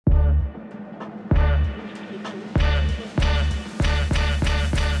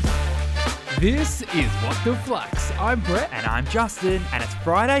This is What the Flux. I'm Brett. And I'm Justin, and it's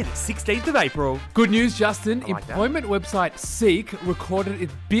Friday the 16th of April. Good news, Justin. like that. Employment website Seek recorded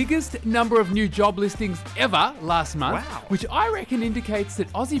its biggest number of new job listings ever last month, Wow. which I reckon indicates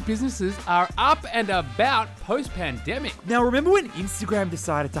that Aussie businesses are up and about post-pandemic. Now, remember when Instagram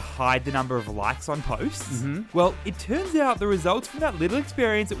decided to hide the number of likes on posts? Well, it turns out the results from that little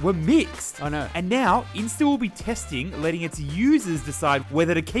experience were mixed. I know. And now, Insta will be testing, letting its users decide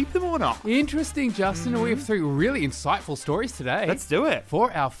whether to keep them or not. Interesting, Justin. We have three really insightful stories today. Let's do it.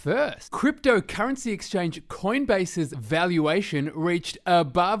 For our first, cryptocurrency exchange Coinbase's valuation reached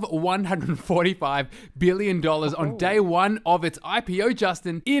above $145 billion on day one of its IPO,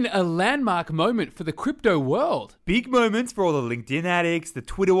 Justin, in a landmark moment for the crypto world. Big moments for all the LinkedIn addicts, the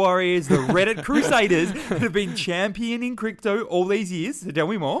Twitter warriors, the Reddit crusaders that have been championing crypto all these years. So tell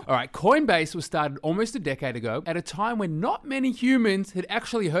me more. All right, Coinbase was started almost a decade ago at a time when not many humans had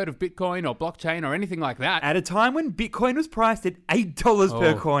actually heard of Bitcoin or blockchain or anything like that. At a time when Bitcoin was priced at $8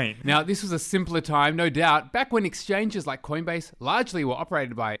 per coin. Now, this was a simpler time, no doubt, back when exchanges like Coinbase largely were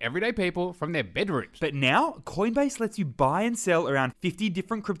operated by everyday people from their bedrooms. But now, Coinbase lets you buy and sell around 50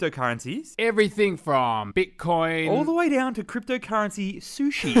 different cryptocurrencies, Everything from Bitcoin... all the way down to cryptocurrency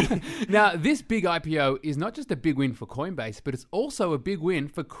sushi. Now, this big IPO is not just a big win for Coinbase, but it's also a big win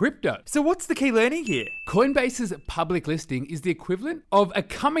for crypto. So what's the key learning here? Coinbase's public listing is the equivalent of a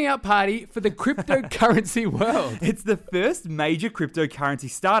coming out party for the cryptocurrency world. It's the first major cryptocurrency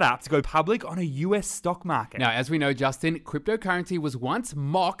startup to go public on a US stock market. Now, as we know, Justin, cryptocurrency was once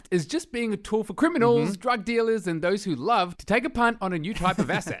mocked as just being a tool for criminals, drug dealers, and those who love to take a punt on a new type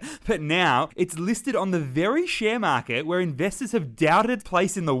of asset. But now, it's listed on the very share market where investors have doubted its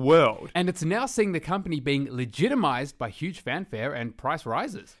place in the world. And it's now seeing the company being legitimized by huge fanfare and price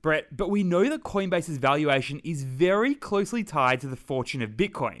rises. Brett, but we know that Coinbase's valuation is very closely tied to the fortune of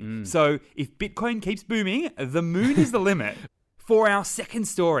Bitcoin. So if Bitcoin keeps booming, the moon is the limit. For our second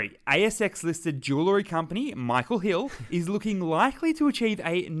story, ASX-listed jewellery company Michael Hill is looking likely to achieve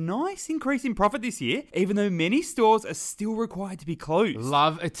a nice increase in profit this year, even though many stores are still required to be closed.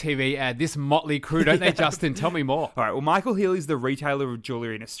 Love a TV ad. This motley crew, don't they, Justin? Tell me more. All right, well, Michael Hill is the retailer of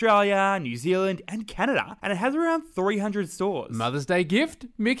jewellery in Australia, New Zealand, and Canada, and it has around 300 stores. Mother's Day gift,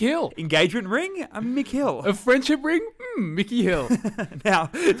 Mick Hill. Engagement ring, Mick Hill. A friendship ring, Mickey Hill. Now,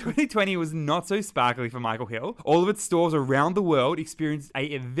 2020 was not so sparkly for Michael Hill. All of its stores around the world experienced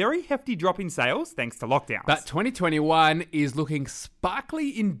a very hefty drop in sales thanks to lockdowns. But 2021 is looking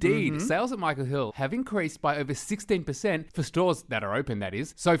sparkly indeed. Sales at Michael Hill have increased by over 16% for stores that are open, that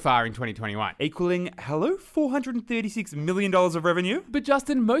is, so far in 2021. Equaling, $436 million of revenue. But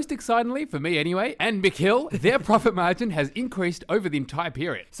Justin, most excitingly, for me anyway, and Mick Hill, their profit margin has increased over the entire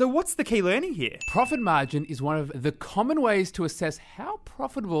period. So what's the key learning here? Profit margin is one of the common ways to assess how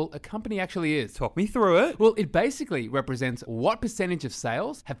profitable a company actually is. Talk me through it. Well, it basically represents what percentage of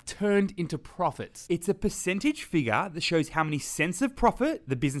sales have turned into profits. It's a percentage figure that shows how many cents of profit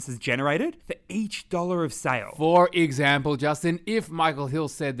the business has generated for each dollar of sale. For example, Justin, if Michael Hill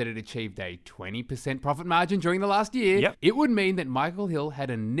said that it achieved a 20% profit margin during the last year, Yep. it would mean that Michael Hill had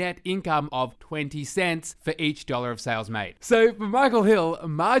a net income of 20 cents for each dollar of sales made. So for Michael Hill,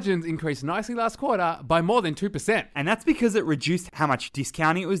 margins increased nicely last quarter by more than 2%. And that's because it reduced how much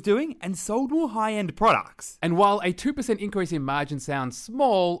discounting it was doing and sold more high-end products. And while a 2% increase in margin sounds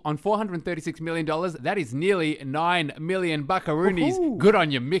small, on $436 million, that is nearly 9 million buckaroonies. Woohoo. Good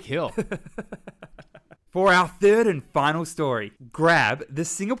on you, Mick Hill. For our third and final story, Grab, the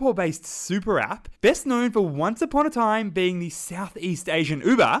Singapore-based super app, best known for once upon a time being the Southeast Asian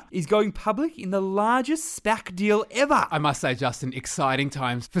Uber, is going public in the largest SPAC deal ever. I must say, Justin, exciting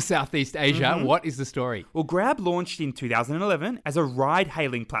times for Southeast Asia. What is the story? Well, Grab launched in 2011 as a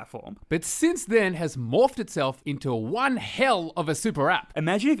ride-hailing platform. But since then has morphed itself into one hell of a super app.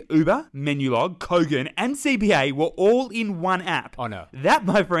 Imagine if Uber, Menulog, Kogan, and CBA were all in one app. Oh no. That,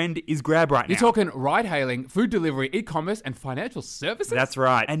 my friend, is Grab right now. You're talking ride-hailing, food delivery, e-commerce, and financial services? That's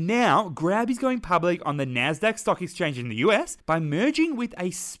right. And now, Grab is going public on the NASDAQ stock exchange in the US by merging with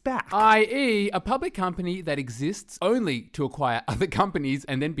a SPAC. i.e. a public company that exists only to acquire other companies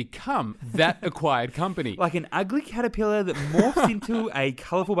and then become that acquired company. Like an ugly caterpillar that morphs into a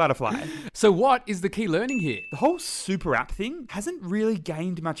colourful butterfly. So what is the key learning here? The whole super app thing hasn't really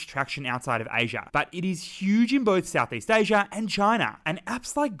gained much traction outside of Asia, but it is huge in both Southeast Asia and China. And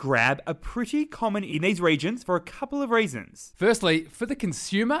apps like Grab are pretty common in these regions for a couple of reasons. Firstly, for the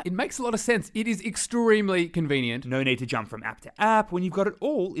consumer, it makes a lot of sense. It is extremely convenient. No need to jump from app to app when you've got it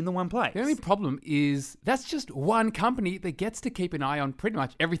all in the one place. The only problem is that's just one company that gets to keep an eye on pretty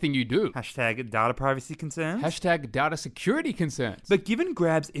much everything you do. Hashtag data privacy concerns. Hashtag data security concerns. But given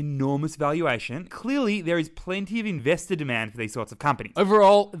Grab's enormous valuation, clearly there is plenty of investor demand for these sorts of companies.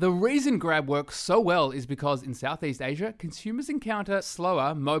 Overall, the reason Grab works so well is because in Southeast Asia, consumers encounter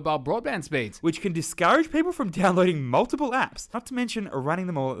slower mobile broadband speeds, which can discourage people from downloading multiple apps, not to mention running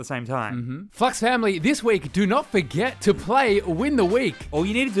them all at the same time. Flux family, this week, do not forget to play Win the Week. All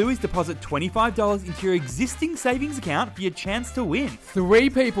you need to do is deposit $25 into your existing savings account for your chance to win.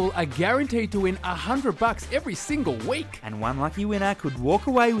 3 people are guaranteed to win $100 every single week. And one lucky winner could walk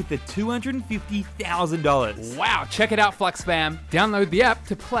away with the $250,000. Wow, check it out, Flux fam. Download the app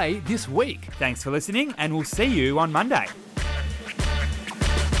to play this week. Thanks for listening, and we'll see you on Monday.